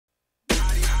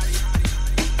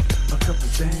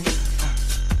thing.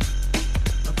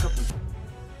 A couple.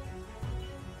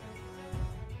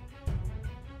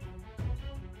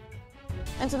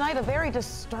 And tonight, a very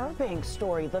disturbing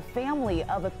story. The family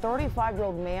of a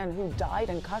 35-year-old man who died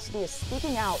in custody is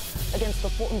speaking out against the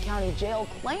Fulton County Jail,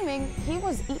 claiming he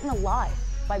was eaten alive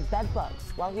by bed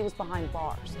bugs while he was behind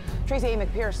bars. Tracy A.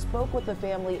 McPierce spoke with the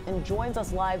family and joins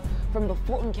us live from the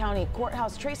Fulton County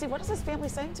Courthouse. Tracy, what is his family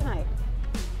saying tonight?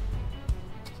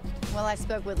 Well, I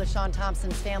spoke with LaShawn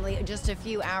Thompson's family just a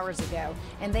few hours ago,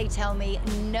 and they tell me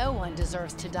no one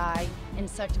deserves to die in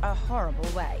such a horrible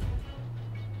way.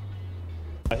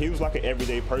 He was like an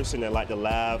everyday person that liked to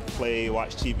laugh, play,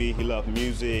 watch TV. He loved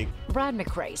music. Brad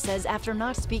McRae says after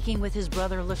not speaking with his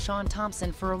brother LaShawn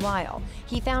Thompson for a while,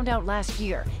 he found out last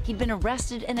year he'd been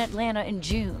arrested in Atlanta in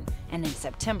June and in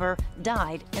September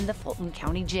died in the Fulton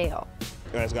County Jail.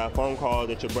 I just got a phone call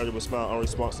that your brother was found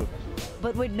unresponsive.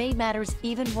 But what made matters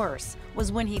even worse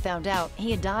was when he found out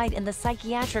he had died in the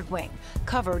psychiatric wing,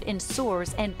 covered in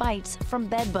sores and bites from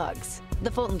bed bugs. The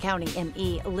Fulton County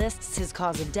ME lists his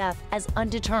cause of death as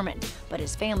undetermined, but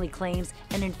his family claims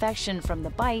an infection from the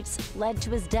bites led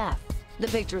to his death. The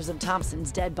pictures of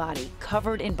Thompson's dead body,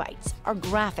 covered in bites, are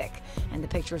graphic, and the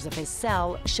pictures of his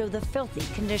cell show the filthy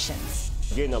conditions.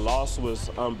 Getting a loss was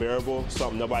unbearable,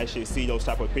 something nobody should see those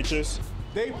type of pictures.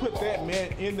 They put that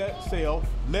man in that cell,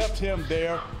 left him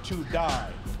there to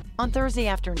die. On Thursday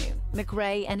afternoon,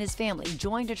 McRae and his family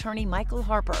joined attorney Michael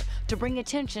Harper to bring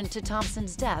attention to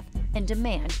Thompson's death and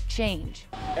demand change.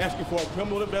 Asking for a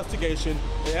criminal investigation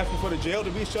and asking for the jail to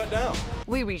be shut down.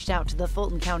 We reached out to the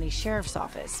Fulton County Sheriff's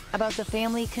Office about the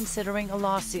family considering a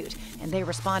lawsuit, and they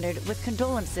responded with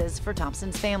condolences for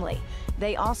Thompson's family.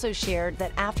 They also shared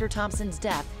that after Thompson's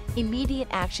death, immediate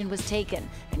action was taken,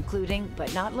 including,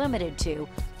 but not limited to,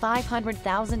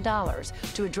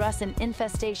 $500,000 to address an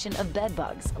infestation of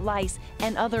bedbugs, lice,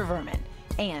 and other vermin,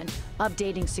 and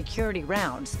updating security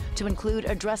rounds to include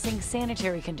addressing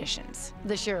sanitary conditions.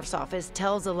 The Sheriff's Office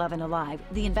tells 11 Alive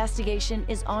the investigation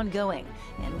is ongoing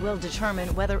and will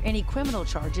determine whether any criminal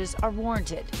charges are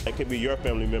warranted. It could be your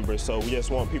family members, so we just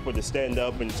want people to stand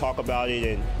up and talk about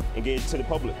it and get it to the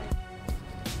public.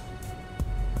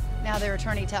 Now their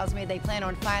attorney tells me they plan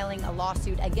on filing a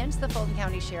lawsuit against the Fulton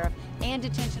County Sheriff and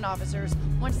detention officers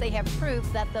once they have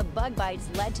proof that the bug bites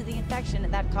led to the infection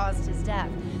that caused his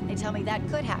death. They tell me that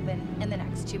could happen in the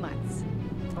next 2 months.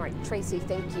 All right, Tracy,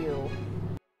 thank you.